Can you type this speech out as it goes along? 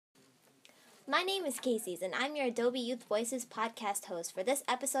My name is Casey's, and I'm your Adobe Youth Voices podcast host for this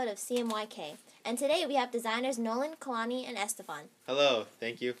episode of CMYK. And today we have designers Nolan, Kalani, and Estefan. Hello,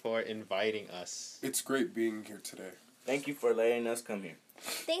 thank you for inviting us. It's great being here today. Thank you for letting us come here.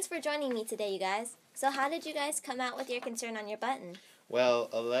 Thanks for joining me today, you guys. So how did you guys come out with your concern on your button? Well,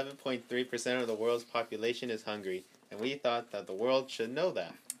 11.3% of the world's population is hungry, and we thought that the world should know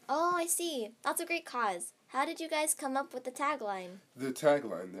that. Oh, I see. That's a great cause. How did you guys come up with the tagline? The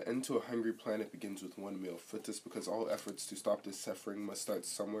tagline, "The end to a hungry planet begins with one meal," fits us because all efforts to stop this suffering must start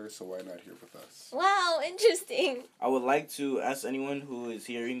somewhere, so why not here with us? Wow, interesting. I would like to ask anyone who is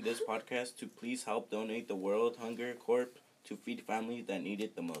hearing this podcast to please help donate the World Hunger Corp to feed families that need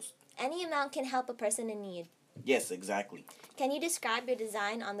it the most. Any amount can help a person in need. Yes, exactly. Can you describe your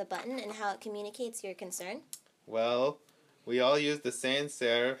design on the button and how it communicates your concern? Well, we all use the sans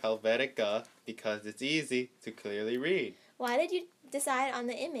serif Helvetica because it's easy to clearly read. Why did you decide on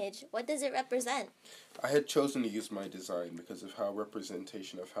the image? What does it represent? I had chosen to use my design because of how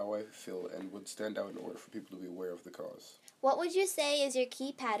representation of how I feel and would stand out in order for people to be aware of the cause. What would you say is your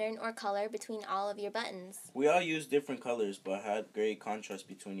key pattern or color between all of your buttons? We all use different colors but had great contrast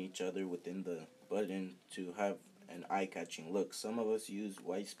between each other within the button to have an eye-catching look. Some of us use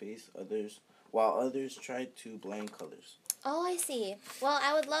white space, while others try to blend colors. Oh, I see. Well,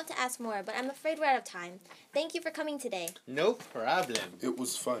 I would love to ask more, but I'm afraid we're out of time. Thank you for coming today. No problem. It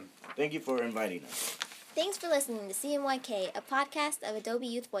was fun. Thank you for inviting us. Thanks for listening to CMYK, a podcast of Adobe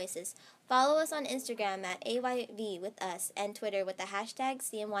Youth Voices. Follow us on Instagram at AYV with us and Twitter with the hashtag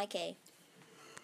CMYK.